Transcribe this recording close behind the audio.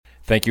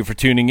Thank you for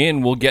tuning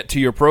in. We'll get to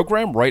your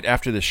program right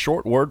after this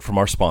short word from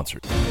our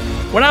sponsors.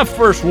 When I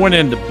first went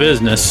into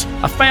business,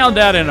 I found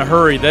out in a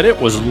hurry that it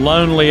was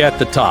lonely at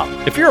the top.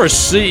 If you're a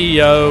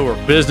CEO or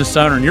business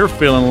owner and you're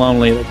feeling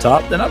lonely at the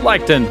top, then I'd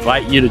like to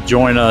invite you to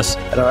join us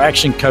at our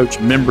Action Coach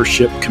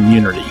membership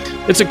community.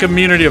 It's a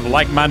community of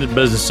like-minded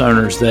business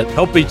owners that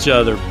help each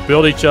other,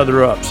 build each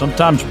other up,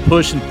 sometimes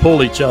push and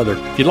pull each other.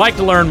 If you'd like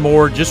to learn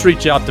more, just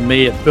reach out to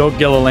me at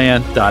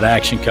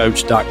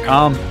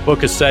philgilliland.actioncoach.com,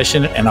 book a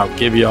session, and I'll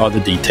give you all the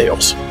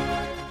details.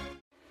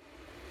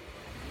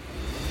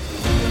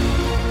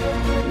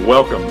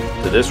 Welcome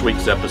to this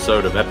week's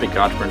episode of Epic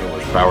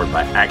Entrepreneurs, powered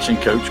by Action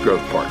Coach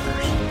Growth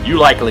Partners. You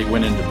likely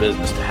went into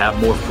business to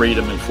have more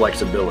freedom and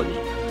flexibility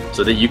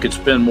so that you could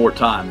spend more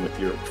time with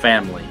your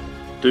family,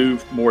 do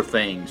more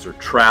things, or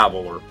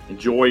travel, or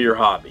enjoy your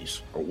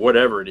hobbies, or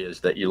whatever it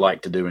is that you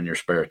like to do in your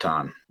spare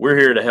time. We're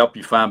here to help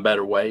you find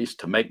better ways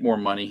to make more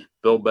money,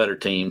 build better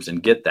teams,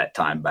 and get that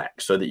time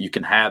back so that you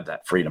can have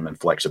that freedom and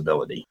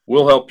flexibility.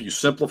 We'll help you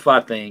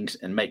simplify things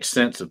and make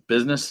sense of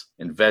business,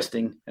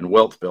 investing, and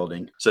wealth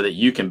building so that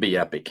you can be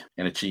epic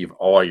and achieve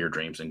all your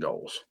dreams and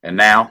goals. And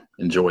now,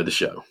 enjoy the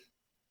show.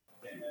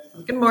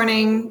 Good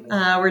morning.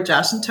 We're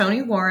Josh and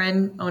Tony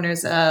Warren,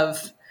 owners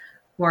of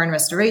Warren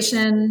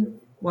Restoration,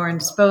 Warren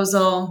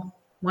Disposal,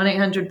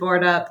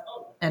 1-800-BOARD-UP,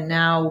 and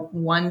now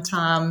One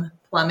Tom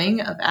Plumbing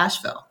of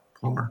Asheville.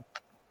 Plumber.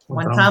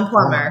 One Tom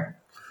Plumber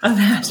of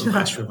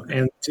Asheville.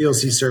 And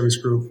TLC Service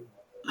Group.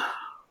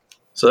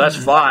 So that's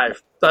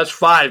five. That's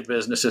five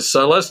businesses.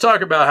 So let's talk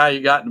about how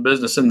you got in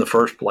business in the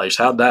first place.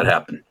 How'd that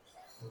happen?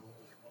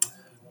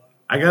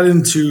 I got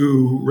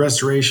into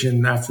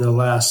restoration after the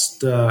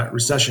last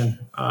recession.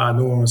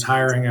 No one was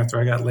hiring after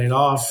I got laid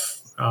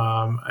off.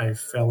 I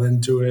fell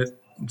into it.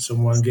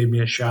 Someone gave me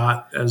a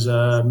shot as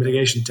a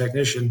mitigation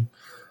technician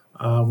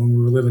when we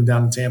were living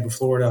down in Tampa,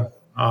 Florida.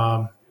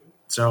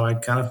 So I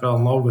kind of fell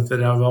in love with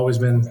it. I've always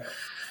been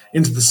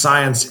into the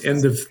science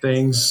end of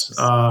things.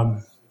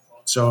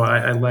 So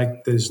I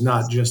like that it's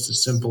not just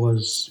as simple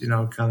as,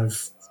 kind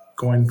of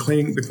going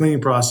clean. The cleaning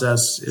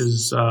process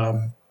is there's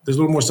a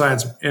little more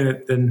science in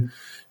it than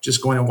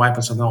just going and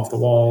wiping something off the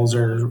walls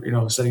or,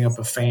 setting up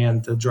a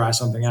fan to dry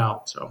something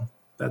out. So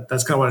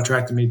that's kind of what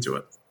attracted me to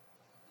it.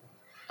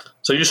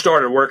 So you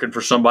started working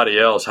for somebody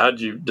else. How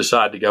did you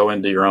decide to go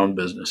into your own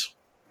business?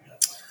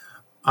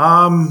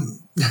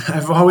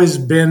 I've always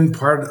been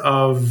part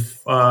of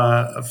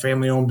a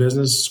family-owned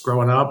business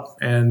growing up,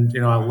 and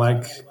I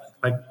like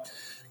kind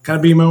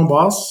of being my own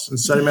boss and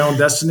setting my own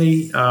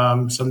destiny.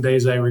 Some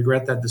days I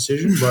regret that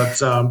decision,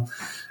 but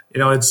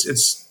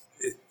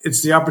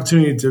it's the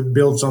opportunity to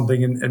build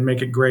something and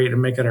make it great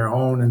and make it our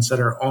own and set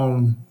our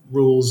own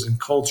rules and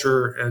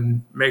culture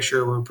and make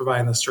sure we're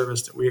providing the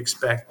service that we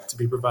expect to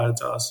be provided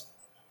to us.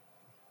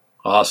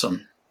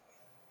 Awesome.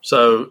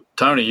 So,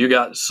 Tony, you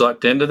got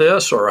sucked into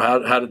this, or how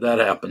did that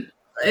happen?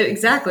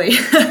 Exactly.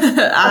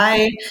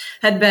 I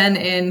had been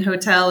in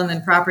hotel and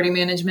then property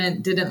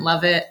management, didn't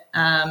love it,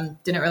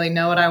 didn't really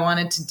know what I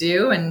wanted to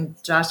do. And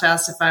Josh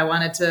asked if I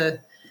wanted to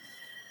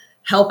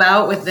help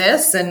out with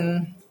this.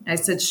 And I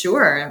said,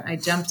 sure. I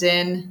jumped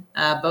in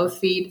both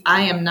feet.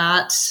 I am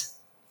not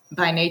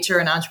by nature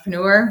an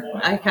entrepreneur.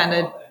 I kind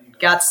of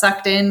got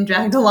sucked in,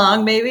 dragged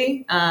along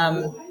maybe,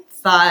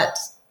 thought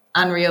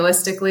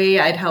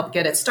unrealistically I'd help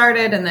get it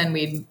started and then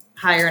we'd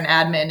hire an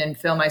admin and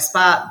fill my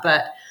spot.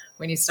 But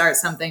when you start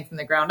something from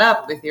the ground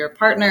up with your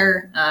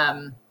partner,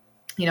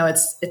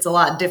 it's a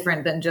lot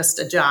different than just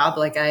a job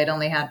like I had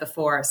only had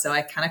before. So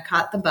I kind of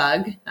caught the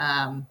bug.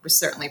 Was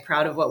certainly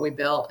proud of what we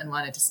built and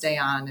wanted to stay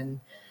on and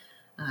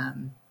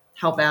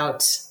help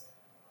out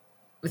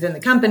within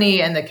the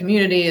company and the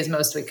community as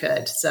most we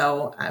could.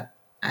 So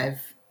I've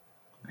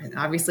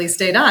obviously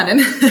stayed on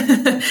and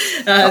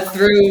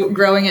through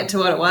growing it to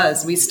what it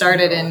was. We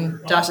started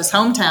in Josh's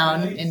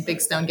hometown in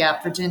Big Stone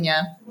Gap,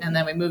 Virginia, and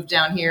then we moved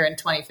down here in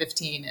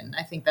 2015. And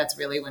I think that's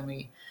really when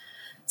we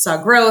saw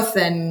growth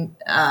and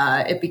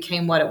it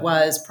became what it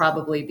was,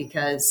 probably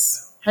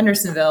because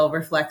Hendersonville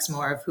reflects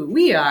more of who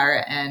we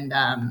are and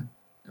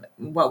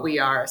what we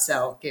are.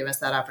 So it gave us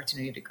that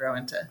opportunity to grow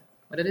into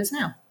what it is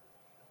now.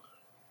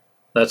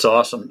 That's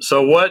awesome.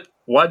 So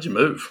why'd you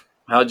move?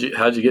 How'd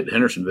you get to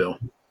Hendersonville?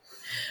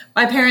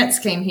 My parents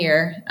came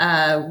here.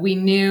 We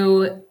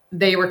knew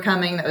they were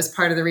coming. That was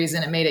part of the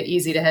reason it made it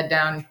easy to head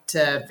down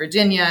to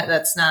Virginia.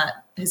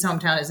 His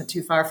hometown isn't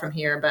too far from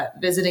here, but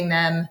visiting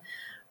them,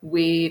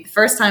 the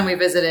first time we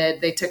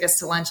visited, they took us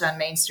to lunch on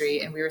Main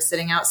Street and we were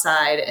sitting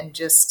outside and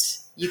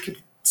you could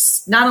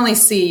not only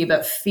see,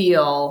 but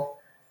feel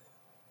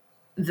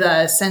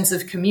the sense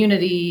of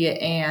community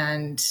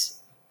and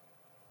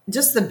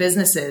just the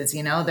businesses,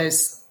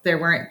 there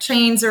weren't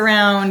chains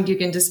around. You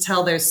can just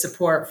tell there's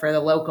support for the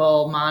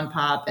local mom and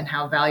pop and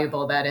how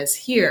valuable that is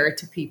here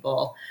to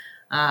people.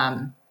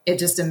 It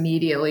just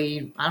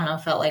immediately,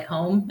 felt like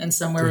home and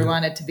somewhere we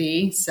wanted to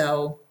be.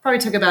 So probably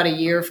took about a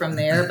year from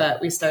there,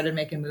 but we started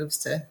making moves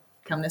to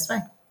come this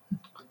way.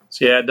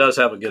 So yeah, it does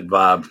have a good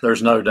vibe.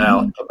 There's no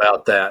doubt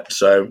about that.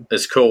 So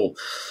it's cool.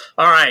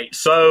 All right.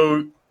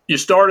 So you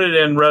started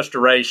in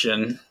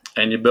restoration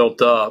and you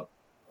built up.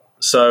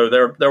 So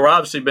there were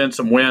obviously been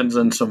some wins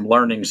and some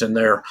learnings in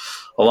there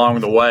along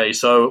the way.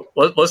 So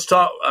let's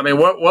talk. I mean,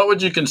 what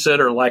would you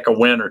consider like a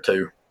win or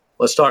two?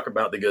 Let's talk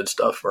about the good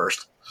stuff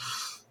first.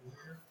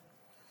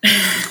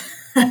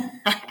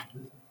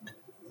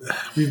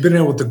 We've been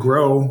able to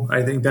grow.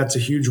 I think that's a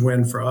huge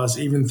win for us.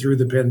 Even through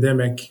the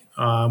pandemic,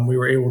 we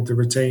were able to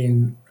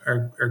retain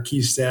our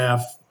key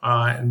staff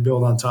and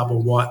build on top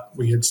of what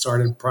we had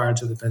started prior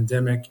to the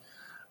pandemic.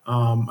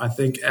 I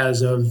think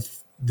as of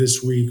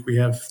this week, we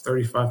have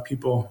 35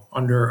 people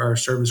under our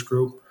service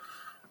group.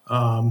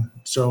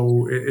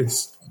 So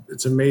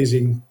it's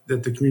amazing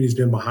that the community's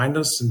been behind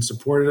us and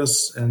supported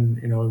us,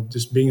 and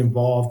just being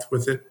involved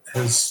with it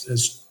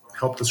has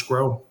helped us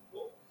grow.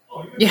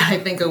 Yeah, I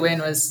think a win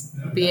was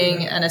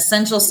being an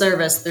essential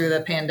service through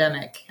the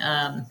pandemic.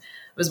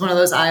 It was one of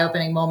those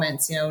eye-opening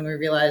moments, when we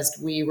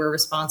realized we were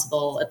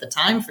responsible at the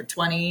time for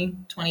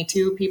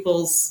 22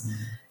 people's,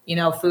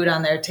 food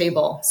on their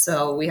table.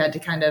 So we had to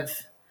kind of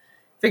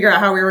figure out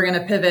how we were going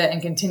to pivot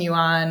and continue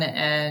on.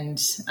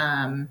 And,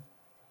 a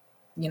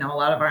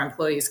lot of our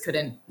employees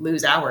couldn't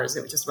lose hours.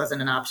 It just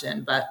wasn't an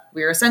option, but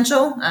we were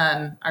essential.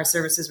 Our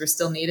services were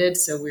still needed.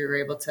 So we were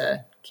able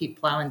to keep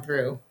plowing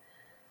through.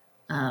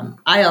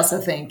 I also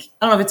think,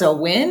 I don't know if it's a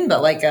win,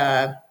 but like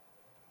a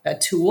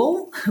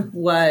tool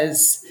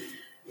was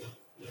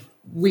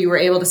we were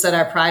able to set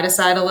our pride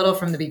aside a little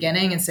from the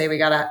beginning and say, we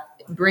got to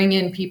bring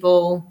in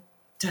people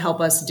to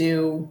help us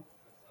do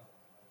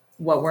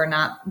what we're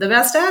not the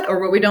best at or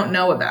what we don't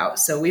know about.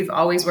 So we've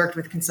always worked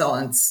with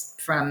consultants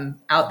from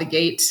out the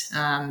gate,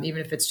 even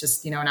if it's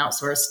just, an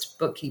outsourced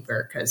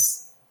bookkeeper,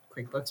 because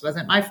QuickBooks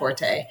wasn't my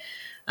forte.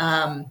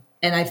 And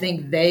I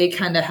think they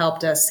kind of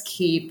helped us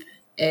keep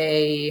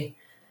a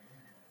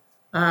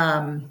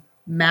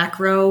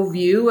macro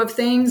view of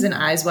things and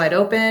eyes wide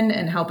open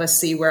and help us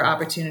see where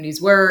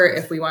opportunities were,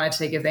 if we wanted to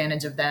take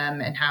advantage of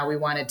them and how we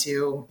wanted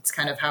to. It's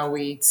kind of how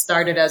we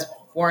started as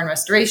Warren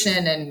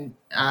Restoration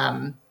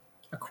and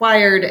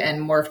acquired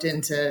and morphed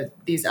into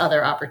these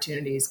other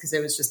opportunities because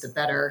it was just a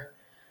better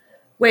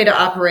way to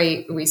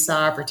operate. We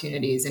saw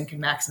opportunities and could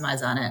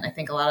maximize on it. And I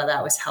think a lot of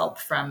that was help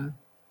from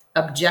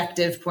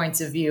objective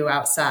points of view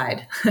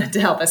outside to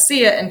help us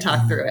see it and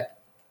talk through it.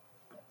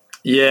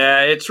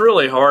 Yeah, it's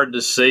really hard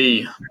to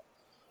see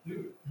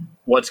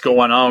what's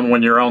going on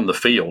when you're on the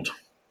field,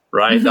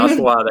 right? Mm-hmm. That's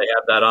why they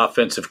have that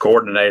offensive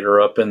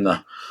coordinator up in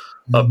the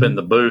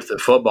booth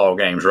at football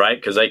games, right?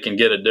 Because they can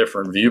get a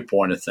different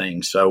viewpoint of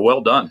things. So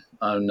well done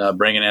on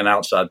bringing in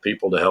outside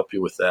people to help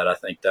you with that. I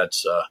think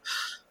that's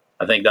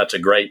a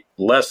great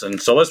lesson.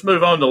 So let's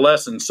move on to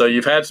lessons. So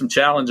you've had some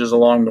challenges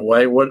along the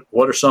way. What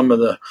are some of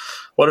the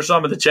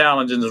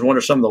challenges and what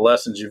are some of the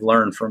lessons you've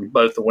learned from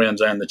both the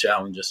wins and the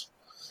challenges?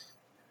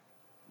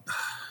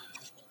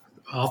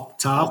 Off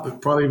the top, it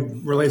probably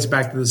relates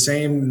back to the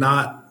same,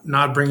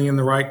 not bringing in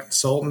the right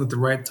consultant at the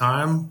right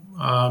time.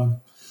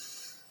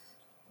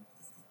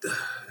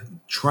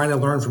 Trying to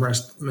learn from our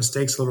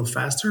mistakes a little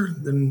faster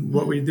than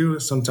what we do.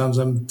 Sometimes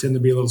I tend to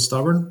be a little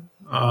stubborn.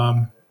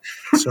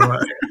 So I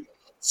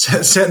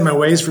set in my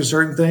ways for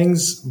certain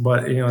things,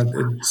 but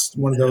it's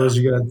one of those,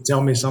 you got to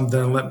tell me something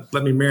and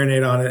let me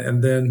marinate on it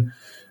and then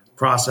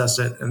process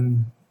it,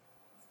 and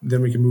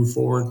then we can move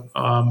forward.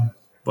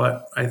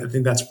 But I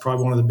think that's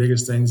probably one of the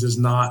biggest things is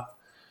not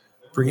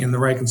bringing in the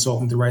right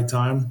consultant at the right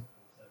time.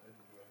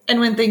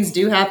 And when things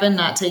do happen,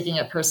 not taking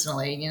it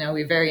personally.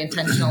 We very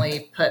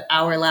intentionally put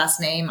our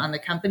last name on the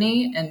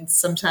company. And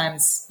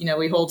sometimes,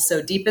 we hold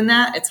so deep in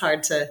that, it's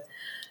hard to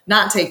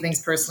not take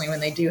things personally when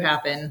they do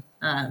happen.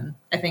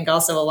 I think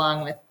also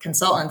along with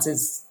consultants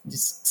is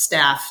just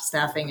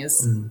staffing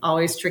is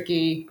always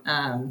tricky.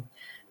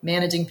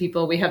 Managing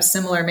people, we have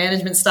similar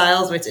management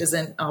styles, which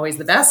isn't always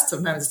the best.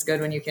 Sometimes it's good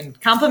when you can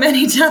complement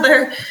each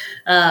other.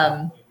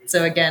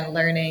 So again,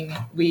 learning,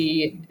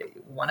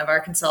 one of our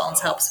consultants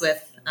helps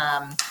with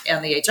on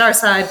the HR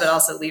side, but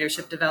also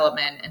leadership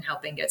development and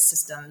helping get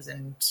systems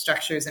and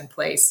structures in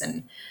place.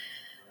 And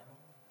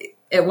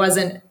it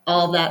wasn't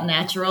all that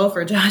natural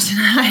for Josh and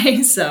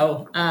I.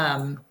 So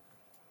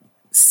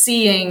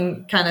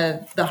seeing kind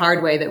of the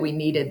hard way that we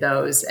needed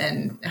those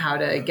and how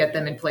to get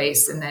them in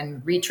place and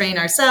then retrain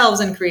ourselves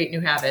and create new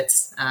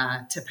habits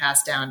to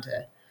pass down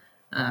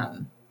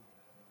to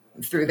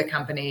through the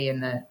company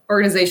and the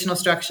organizational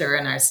structure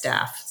and our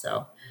staff.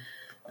 So,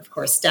 of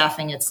course,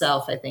 staffing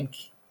itself, I think,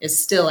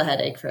 is still a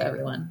headache for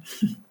everyone.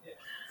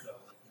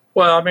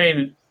 Well, I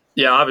mean,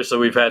 yeah, obviously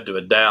we've had to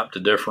adapt to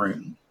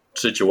different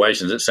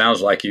situations. It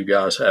sounds like you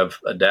guys have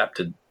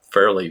adapted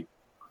fairly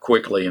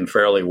quickly and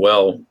fairly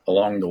well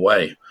along the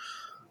way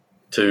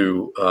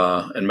to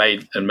and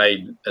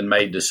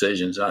made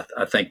decisions.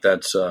 I think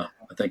that's a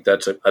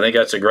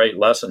great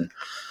lesson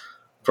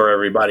for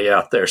everybody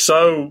out there.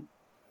 So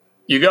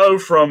you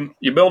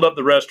build up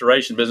the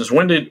restoration business.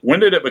 When did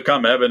it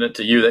become evident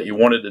to you that you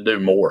wanted to do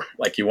more?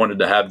 Like you wanted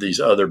to have these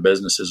other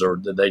businesses, or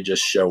did they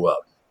just show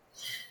up?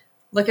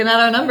 Looking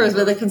at our numbers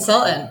with a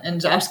consultant, and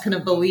Josh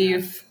couldn't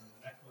believe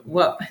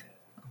what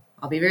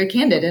I'll be very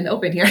candid and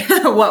open here,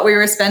 what we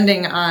were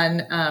spending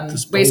on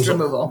waste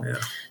removal. Yeah.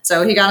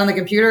 So he got on the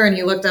computer and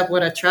he looked up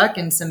what a truck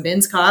and some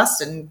bins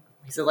cost, and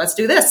he said, let's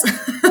do this.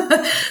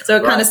 So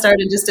it kind of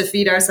started just to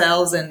feed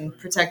ourselves and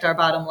protect our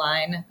bottom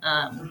line.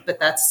 But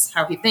that's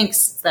how he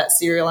thinks, that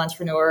serial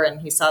entrepreneur,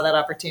 and he saw that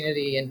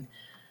opportunity.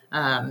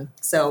 And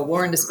so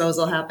Warren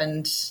Disposal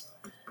happened,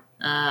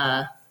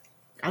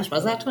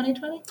 was that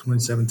 2020?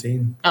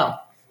 2017. Oh,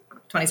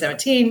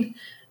 2017.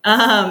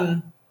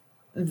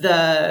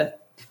 The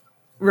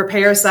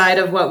repair side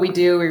of what we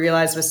do, we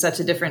realized was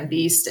such a different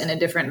beast and a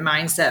different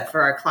mindset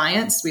for our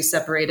clients. We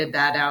separated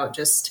that out.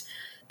 Just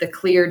the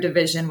clear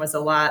division was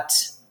a lot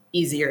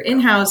easier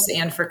in-house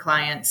and for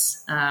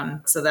clients.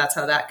 So that's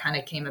how that kind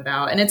of came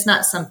about. And it's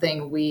not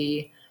something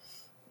we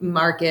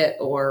market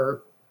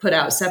or put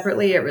out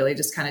separately. It really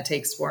just kind of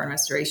takes Warren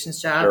Restoration's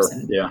jobs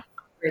and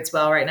operates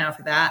well right now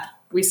for that.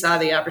 We saw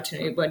the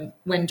opportunity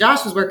when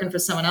Josh was working for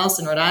someone else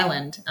in Rhode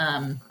Island.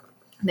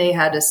 They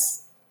had a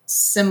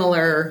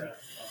similar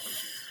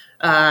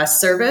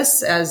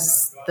service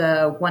as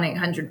the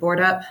 1-800 Board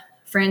Up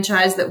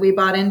franchise that we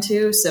bought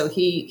into. So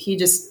he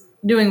just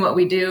doing what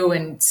we do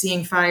and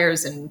seeing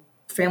fires and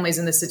families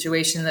in the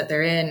situation that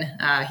they're in.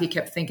 He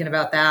kept thinking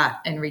about that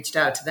and reached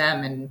out to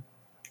them.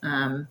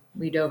 And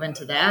we dove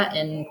into that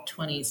in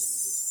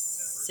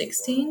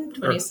 2016,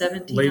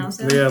 2017. Late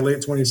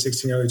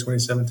 2016, early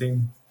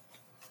 2017.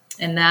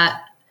 And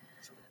that,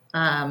 we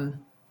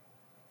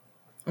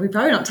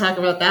probably don't talk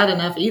about that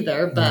enough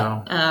either,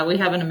 but we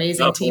have an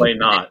amazing team. Definitely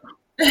not.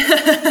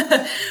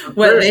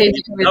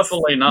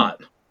 Definitely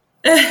not.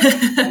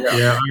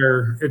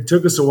 It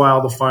took us a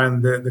while to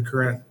find the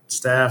current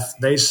staff.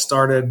 They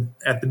started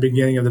at the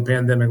beginning of the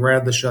pandemic, right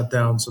at the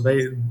shutdown. So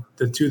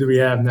the two that we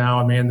have now,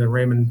 Amanda and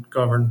Raymond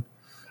Govern,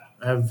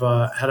 have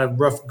had a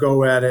rough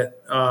go at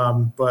it,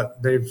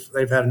 but they've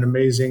had an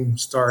amazing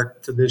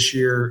start to this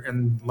year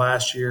and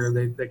last year.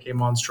 They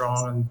came on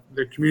strong, and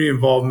their community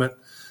involvement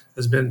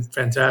has been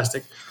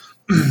fantastic.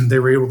 They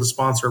were able to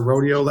sponsor a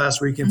rodeo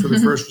last weekend for the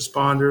first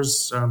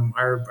responders.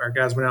 Our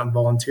guys went out and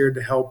volunteered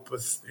to help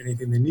with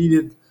anything they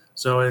needed.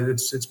 So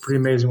it's pretty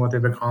amazing what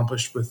they've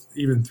accomplished with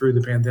even through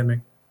the pandemic.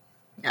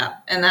 Yeah,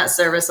 and that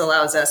service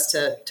allows us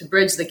to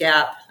bridge the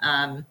gap.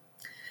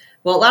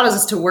 It allows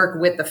us to work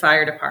with the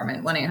fire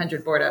department.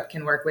 1-800 Board Up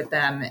can work with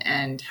them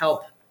and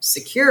help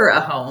secure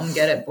a home,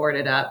 get it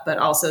boarded up, but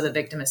also the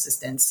victim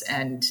assistance.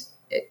 And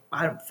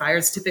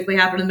fires typically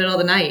happen in the middle of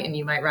the night, and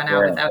you might run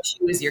out without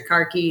shoes, your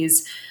car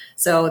keys.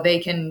 So they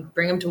can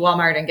bring them to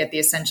Walmart and get the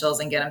essentials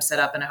and get them set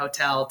up in a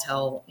hotel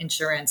till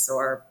insurance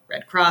or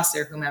Red Cross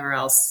or whomever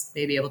else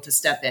may be able to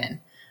step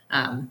in.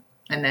 And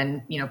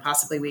then,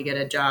 possibly we get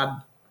a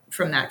job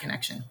from that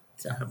connection.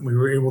 So we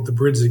were able to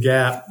bridge the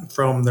gap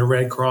from the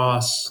Red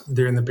Cross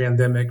during the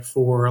pandemic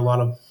for a lot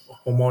of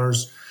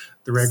homeowners.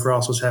 The Red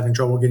Cross was having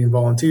trouble getting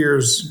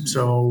volunteers. Mm-hmm.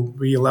 So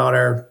we allowed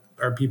our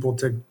people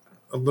to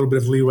a little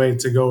bit of leeway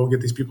to go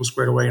get these people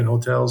squared away in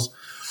hotels.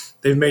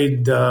 They've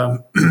made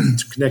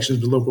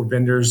connections with local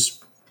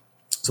vendors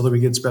so that we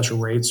get special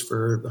rates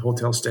for the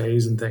hotel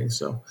stays and things.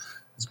 So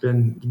it's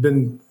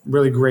been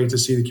really great to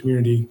see the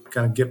community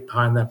kind of get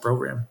behind that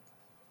program.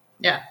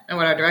 Yeah, and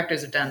what our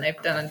directors have done,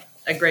 they've done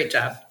a great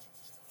job.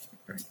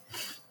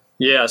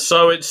 Yeah,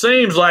 so it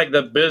seems like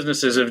the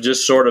businesses have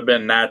just sort of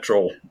been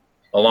natural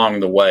along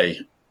the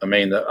way. I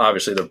mean,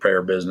 obviously the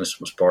repair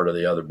business was part of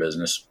the other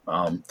business,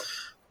 the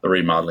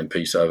remodeling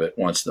piece of it.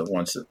 Once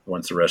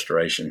the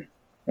restoration.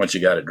 Once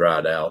you got it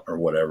dried out or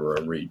whatever, or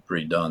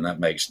redone, that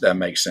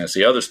makes sense.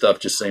 The other stuff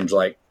just seems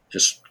like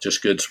just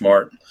good,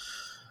 smart,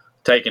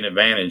 taking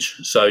advantage.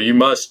 So you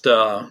must.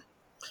 So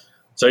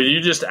do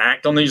you just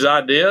act on these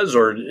ideas,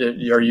 or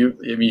are you?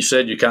 You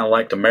said you kind of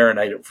like to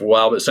marinate it for a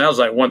while, but it sounds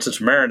like once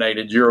it's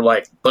marinated, you're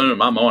like, boom,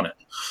 I'm on it.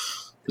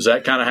 Is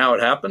that kind of how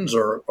it happens,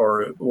 or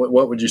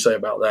what would you say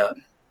about that?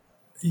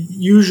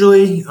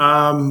 Usually,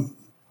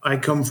 I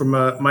come from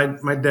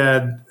my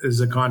dad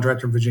is a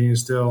contractor in Virginia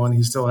still, and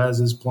he still has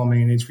his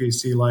plumbing and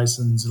HVAC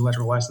license,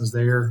 electrical license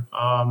there.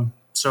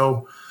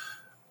 So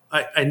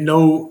I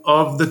know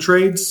of the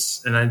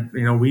trades, and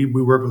we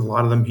work with a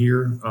lot of them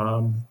here,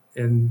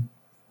 and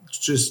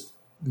just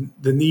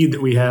the need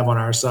that we have on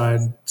our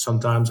side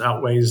sometimes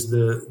outweighs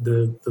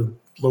the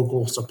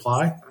local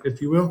supply,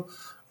 if you will.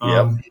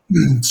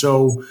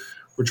 So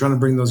we're trying to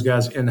bring those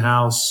guys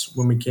in-house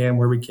when we can,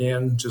 where we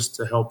can, just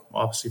to help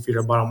obviously feed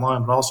our bottom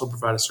line, but also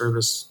provide a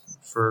service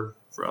for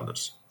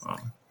others.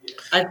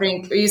 I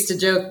think we used to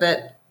joke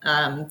that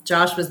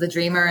Josh was the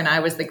dreamer and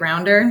I was the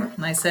grounder.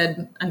 And I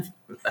said,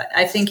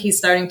 I think he's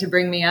starting to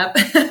bring me up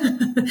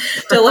to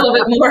a little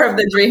bit more of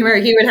the dreamer.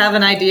 He would have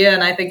an idea,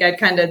 and I think I'd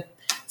kind of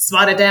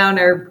swat it down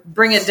or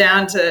bring it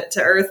down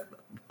to earth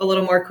a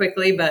little more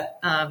quickly. But,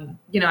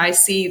 I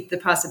see the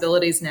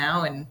possibilities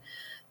now, and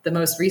the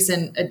most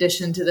recent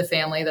addition to the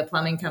family, the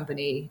plumbing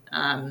company,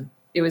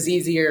 it was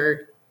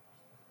easier.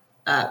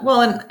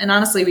 And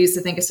honestly, we used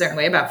to think a certain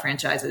way about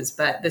franchises,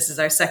 but this is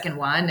our second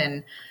one,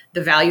 and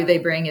the value they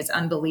bring is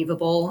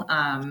unbelievable.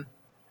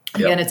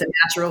 Again, it's a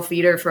natural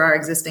feeder for our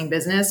existing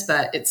business,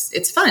 but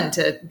it's fun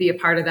to be a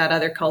part of that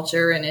other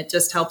culture, and it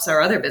just helps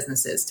our other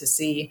businesses to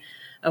see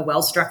a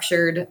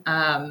well-structured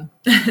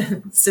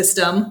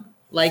system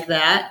like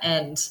that.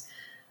 And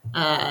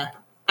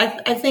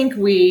I think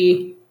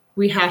we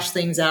hash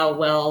things out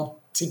well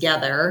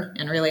together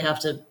and really have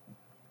to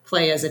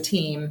play as a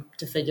team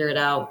to figure it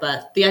out.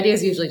 But the idea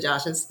is usually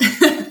Josh's.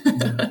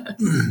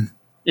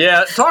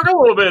 Yeah, talk a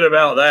little bit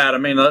about that. I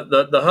mean,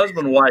 the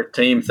husband-wife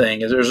team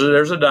thing is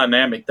there's a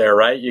dynamic there,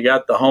 right? You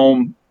got the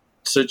home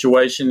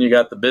situation, you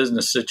got the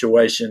business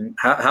situation.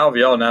 How have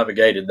y'all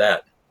navigated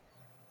that?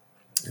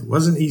 It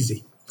wasn't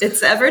easy.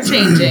 It's ever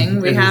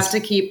changing. We have to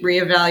keep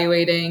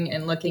reevaluating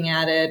and looking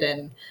at it,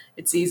 and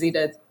it's easy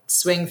to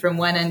swing from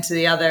one end to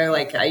the other.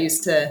 Like I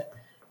used to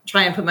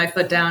try and put my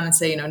foot down and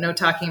say, no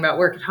talking about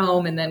work at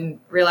home, and then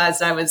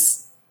realized it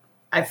was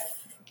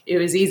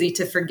easy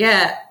to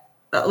forget.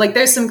 Like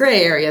there's some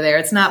gray area there.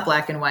 It's not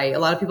black and white. A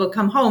lot of people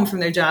come home from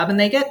their job and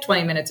they get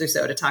 20 minutes or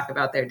so to talk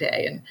about their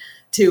day, and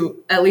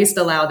to at least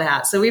allow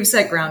that. So we've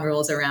set ground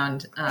rules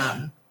around,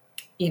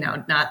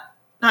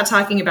 not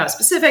talking about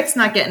specifics,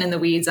 not getting in the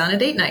weeds on a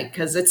date night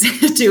because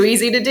it's too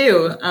easy to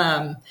do.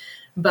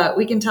 But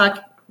we can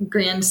talk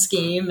grand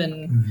scheme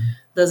and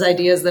those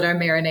ideas that are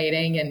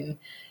marinating, and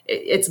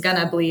it's going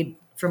to bleed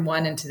from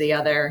one into the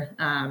other.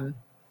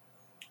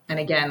 And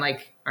again,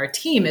 like our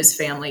team is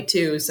family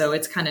too, so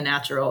it's kind of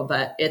natural,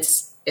 but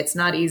it's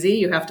not easy.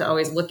 You have to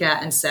always look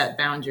at and set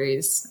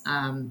boundaries.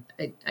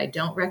 I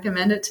don't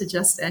recommend it to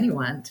just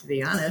anyone, to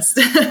be honest.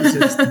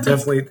 It's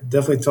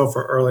definitely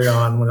tougher early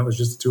on when it was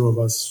just the two of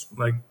us,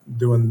 like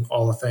doing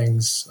all the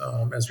things.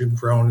 As we've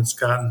grown, it's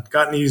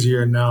gotten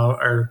easier. Now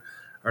our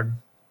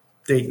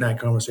date night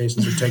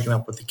conversations are taken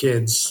up with the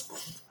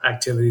kids'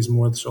 activities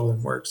more so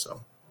than work.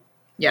 So.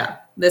 Yeah,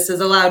 this has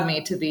allowed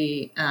me to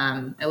be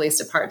at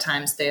least a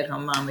part-time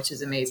stay-at-home mom, which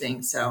is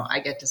amazing. So I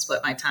get to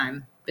split my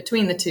time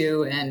between the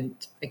two. And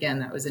again,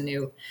 that was a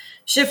new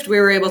shift we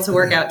were able to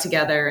work out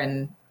together,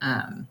 and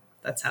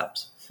that's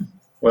helped.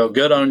 Well,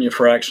 good on you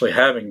for actually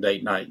having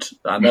date nights.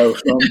 I know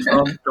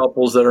some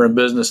couples that are in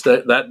business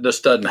that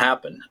just doesn't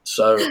happen.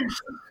 So,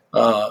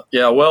 I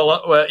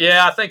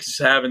think it's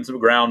having some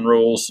ground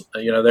rules.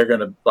 They're going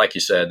to, like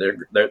you said,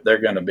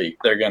 they're going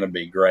to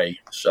be gray.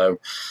 So,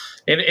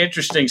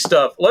 interesting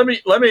stuff. Let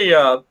me.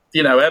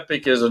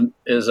 EPIC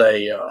is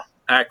a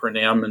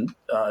acronym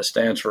and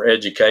stands for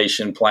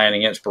Education,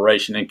 Planning,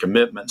 Inspiration, and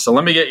Commitment. So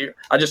let me get you.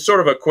 I just sort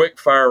of a quick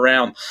fire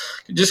round.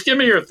 Just give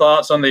me your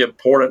thoughts on the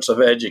importance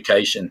of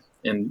education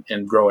in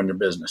growing your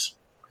business.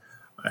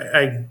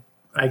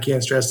 I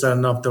can't stress that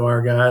enough to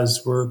our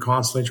guys. We're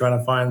constantly trying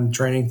to find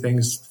training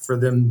things for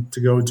them to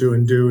go to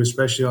and do,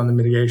 especially on the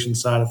mitigation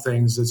side of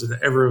things. It's an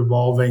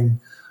ever-evolving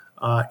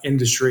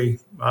industry.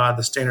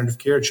 The standard of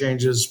care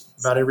changes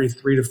about every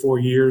 3 to 4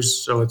 years,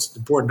 so it's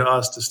important to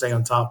us to stay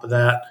on top of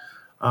that.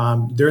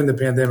 During the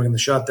pandemic and the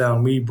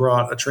shutdown, we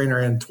brought a trainer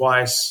in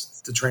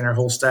twice to train our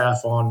whole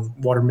staff on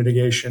water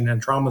mitigation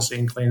and trauma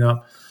scene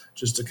cleanup,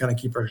 just to kind of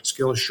keep our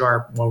skills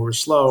sharp while we're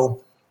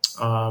slow.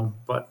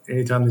 But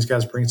anytime these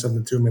guys bring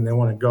something to me and they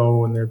want to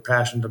go and they're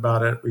passionate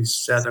about it, we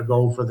set a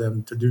goal for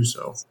them to do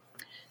so.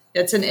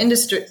 It's an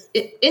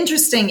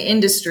interesting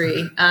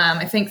industry.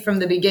 I think from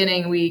the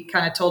beginning, we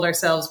kind of told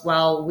ourselves,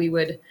 while we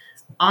would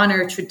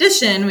honor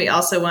tradition, we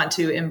also want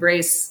to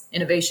embrace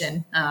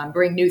innovation,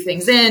 bring new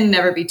things in,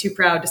 never be too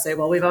proud to say,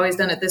 well, we've always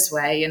done it this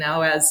way.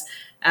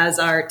 As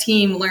our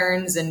team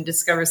learns and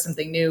discovers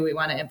something new, we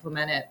want to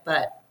implement it.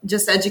 But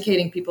just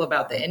educating people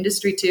about the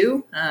industry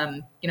too.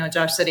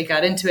 Josh said he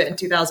got into it in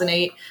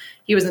 2008.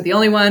 He wasn't the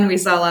only one. We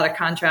saw a lot of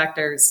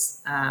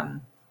contractors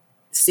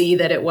see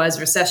that it was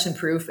recession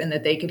proof and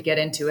that they could get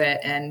into it.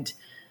 And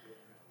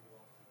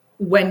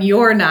when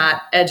you're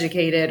not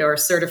educated or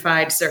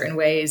certified certain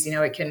ways,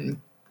 it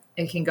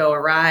can go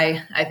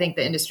awry. I think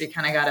the industry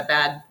kind of got a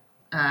bad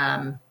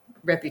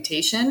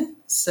reputation.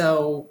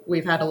 So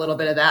we've had a little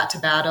bit of that to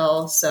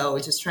battle. So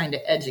we're just trying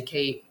to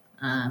educate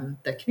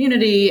the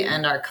community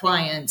and our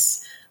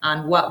clients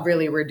on what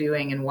really we're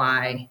doing and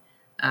why.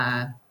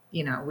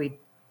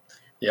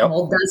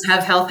 Mold does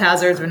have health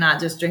hazards. We're not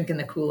just drinking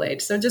the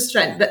Kool-Aid. So just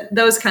try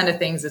those kind of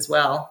things as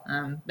well.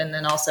 And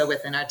then also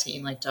within our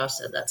team, like Josh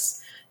said,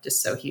 that's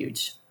just so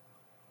huge.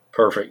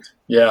 Perfect.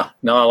 Yeah.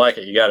 No, I like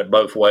it. You got it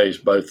both ways,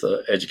 both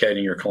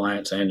educating your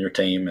clients and your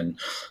team. And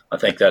I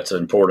think that's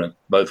important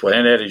both ways,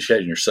 and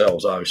educating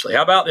yourselves, obviously.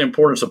 How about the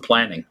importance of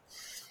planning?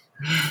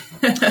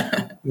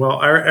 Well,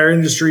 our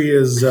industry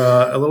is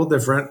a little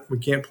different. We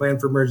can't plan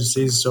for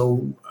emergencies.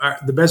 So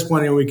the best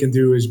planning we can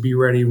do is be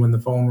ready when the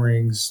phone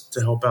rings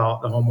to help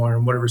out the homeowner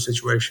in whatever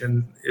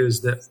situation is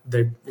that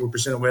they were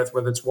presented with,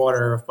 whether it's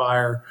water or a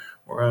fire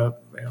or a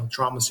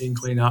trauma scene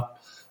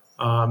cleanup.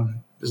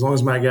 As long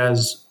as my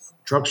guys'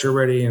 trucks are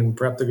ready and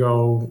prepped to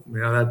go,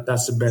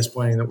 that's the best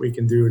planning that we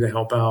can do to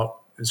help out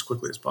as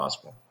quickly as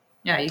possible.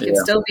 Yeah, you can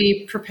still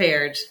be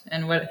prepared.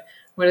 And what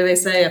do they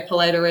say? A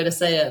politer way to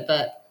say it,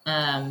 but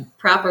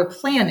proper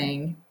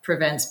planning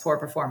prevents poor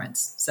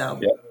performance. So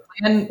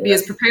be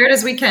as prepared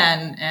as we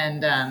can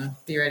and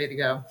be ready to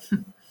go.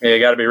 Yeah, you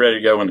got to be ready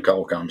to go when the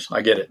call comes.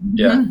 I get it.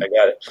 Yeah, I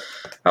got it.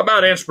 How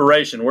about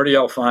inspiration? Where do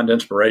y'all find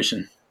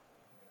inspiration?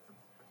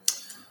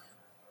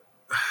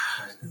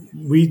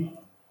 We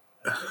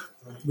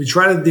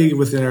try to dig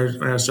within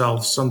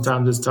ourselves.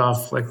 Sometimes it's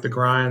tough, like the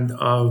grind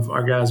of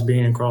our guys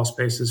being in crawl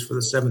spaces for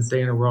the 7th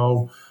day in a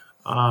row.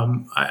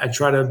 I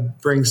try to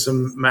bring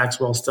some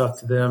Maxwell stuff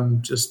to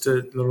them, just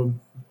little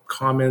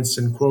comments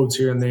and quotes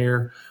here and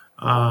there.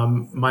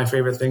 My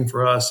favorite thing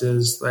for us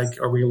is like,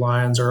 are we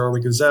lions or are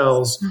we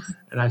gazelles?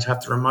 And I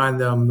have to remind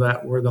them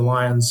that we're the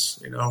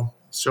lions,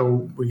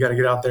 so we got to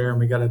get out there and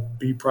we got to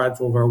be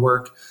prideful of our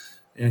work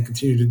and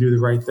continue to do the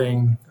right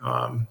thing.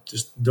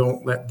 Just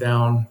don't let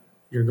down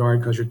your guard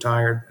because you're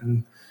tired,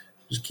 and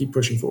just keep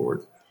pushing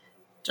forward.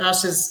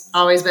 Josh has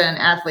always been an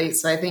athlete,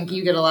 so I think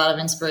you get a lot of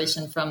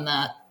inspiration from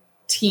that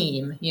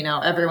team.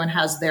 Everyone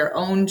has their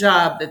own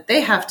job that they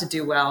have to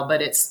do well,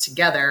 but it's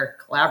together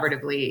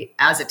collaboratively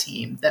as a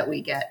team that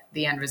we get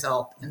the end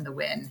result and the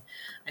win.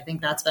 I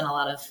think that's been a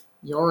lot of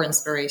your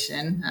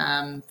inspiration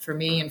for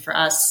me and for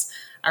us,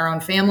 our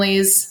own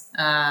families,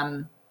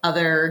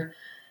 other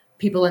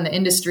people in the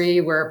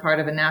industry. We're a part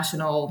of a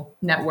national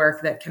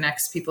network that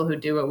connects people who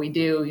do what we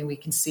do, and we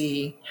can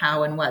see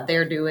how and what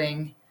they're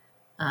doing.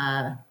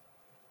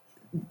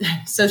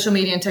 Social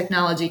media and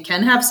technology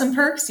can have some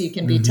perks. You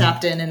can be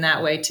tapped in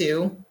that way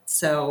too.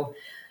 So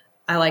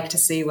I like to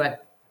see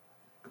what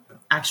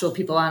actual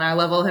people on our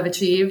level have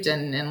achieved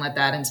and let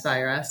that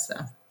inspire us. So.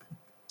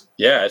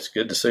 Yeah, it's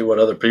good to see what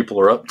other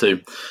people are up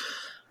to.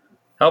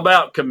 How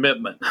about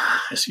commitment?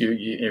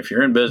 If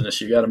you're in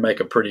business, you got to make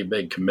a pretty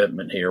big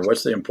commitment here.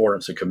 What's the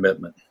importance of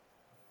commitment?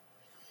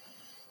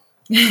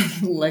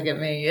 Look at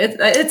me.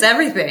 It's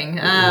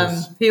everything.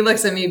 He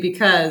looks at me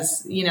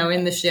because,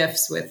 in the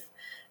shifts with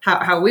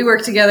how we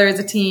work together as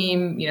a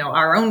team,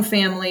 our own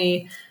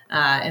family,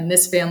 and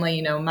this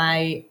family,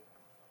 my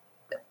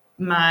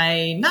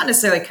not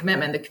necessarily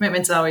commitment. The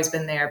commitment's always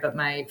been there, but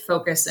my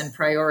focus and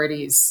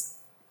priorities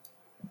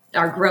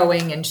are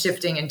growing and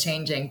shifting and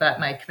changing. But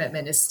my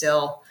commitment is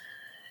still,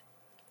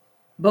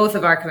 both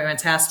of our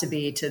commitments has to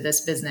be to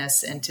this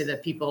business and to the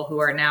people who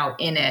are now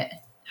in it,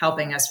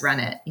 helping us run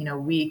it.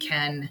 We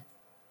can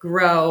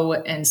grow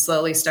and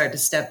slowly start to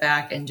step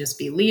back and just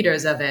be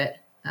leaders of it.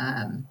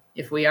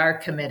 If we are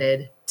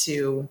committed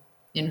to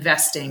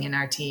investing in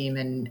our team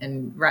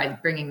and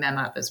bringing them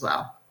up as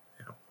well.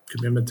 Yeah.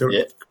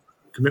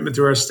 Commitment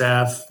to our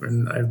staff.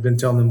 And I've been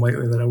telling them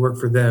lately that I work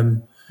for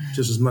them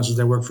just as much as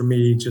they work for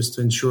me, just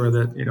to ensure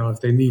that,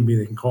 if they need me,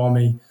 they can call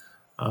me.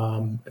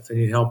 If they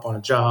need help on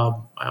a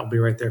job, I'll be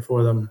right there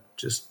for them,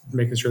 just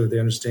making sure that they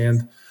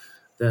understand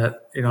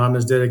that, I'm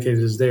as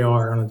dedicated as they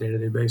are on a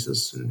day-to-day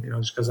basis. And,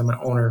 just because I'm an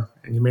owner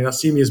and you may not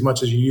see me as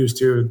much as you used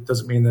to, it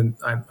doesn't mean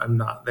that I'm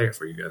not there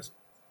for you guys.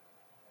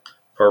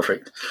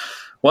 Perfect.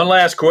 One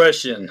last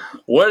question.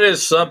 What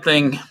is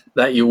something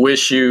that you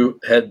wish you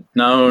had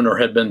known or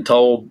had been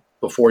told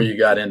before you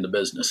got into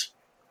business?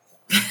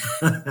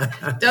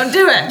 Don't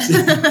do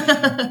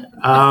it.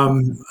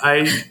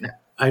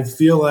 I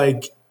feel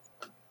like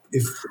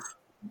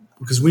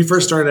because we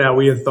first started out,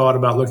 we had thought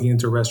about looking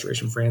into a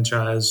restoration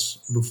franchise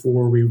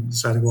before we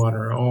decided to go on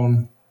our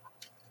own.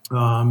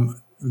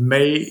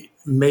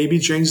 Maybe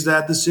change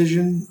that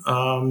decision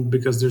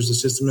because there's a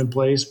system in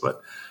place,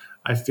 but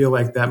I feel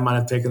like that might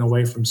have taken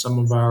away from some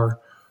of our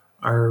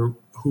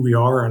who we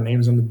are, our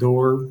names on the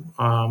door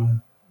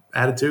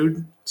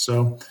attitude.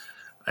 So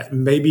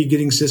maybe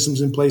getting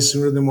systems in place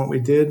sooner than what we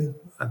did.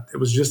 It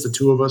was just the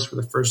two of us for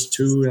the first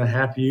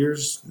 2.5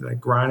 years, like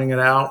grinding it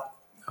out.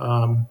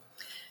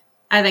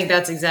 I think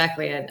that's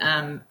exactly it.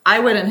 I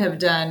wouldn't have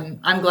done,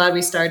 I'm glad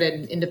we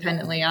started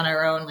independently on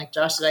our own. Like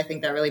Josh said, I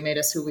think that really made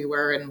us who we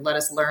were and let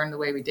us learn the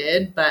way we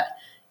did. But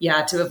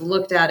yeah, to have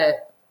looked at it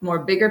more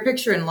bigger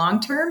picture and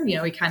long-term,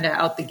 we kind of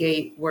out the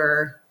gate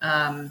were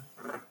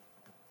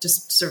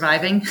just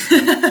surviving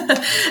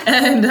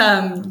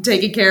and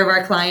taking care of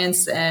our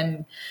clients.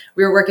 And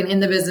we were working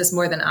in the business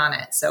more than on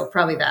it. So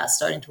probably that,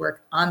 starting to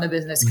work on the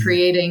business,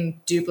 creating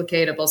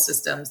duplicatable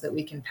systems that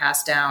we can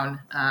pass down,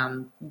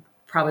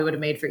 probably would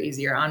have made for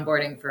easier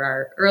onboarding for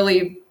our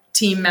early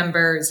team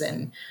members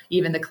and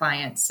even the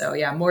clients. So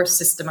yeah, more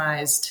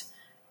systemized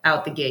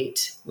out the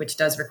gate, which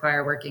does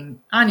require working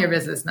on your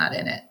business, not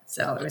in it.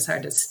 So it was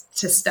hard to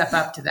step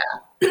up to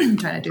that.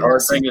 Trying to do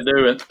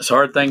It's a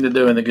hard thing to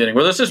do in the beginning.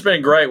 Well, this has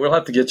been great. We'll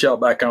have to get y'all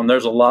back on.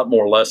 There's a lot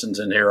more lessons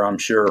in here, I'm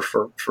sure,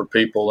 for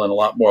people and a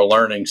lot more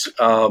learnings.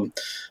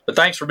 But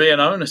thanks for being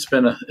on. It's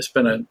been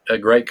a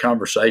great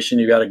conversation.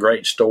 You got a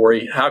great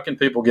story. How can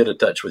people get in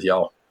touch with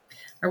y'all?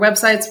 Our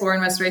website's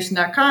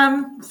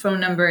warrenrestoration.com,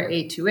 phone number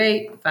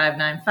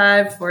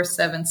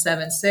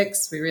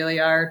 828-595-4776. We really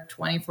are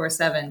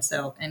 24/7,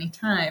 so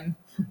anytime.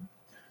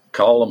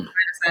 Call them.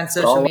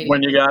 Call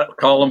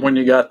them when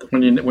you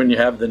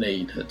have the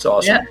need. It's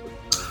awesome. Yeah.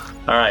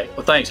 All right.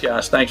 Well, thanks,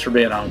 guys. Thanks for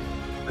being on.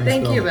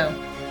 Thank you, Bill.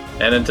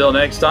 And until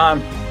next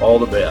time, all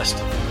the best.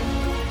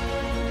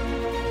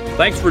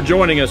 Thanks for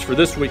joining us for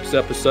this week's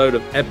episode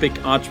of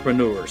Epic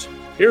Entrepreneurs.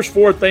 Here's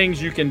 4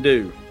 things you can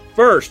do.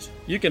 First,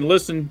 you can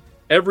listen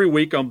every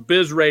week on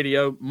Biz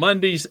Radio,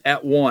 Mondays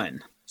at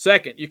 1.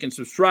 Second, you can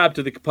subscribe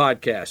to the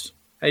podcast.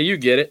 Hey, you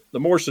get it. The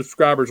more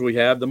subscribers we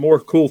have, the more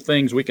cool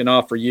things we can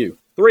offer you.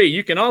 3,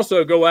 you can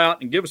also go out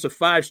and give us a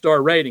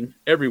 5-star rating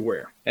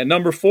everywhere. And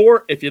number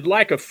 4, if you'd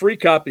like a free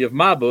copy of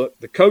my book,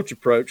 The Coach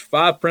Approach,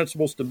 5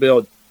 Principles to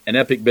Build an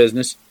Epic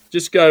Business,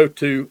 just go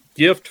to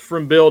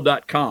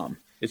giftfrombill.com.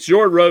 It's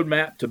your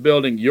roadmap to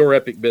building your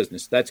epic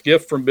business. That's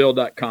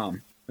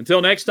giftfrombill.com.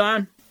 Until next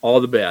time, all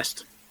the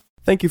best.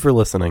 Thank you for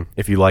listening.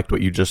 If you liked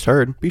what you just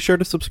heard, be sure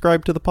to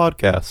subscribe to the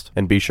podcast,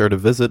 and be sure to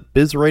visit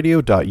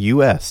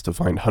bizradio.us to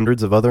find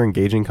hundreds of other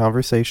engaging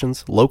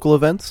conversations, local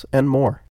events, and more.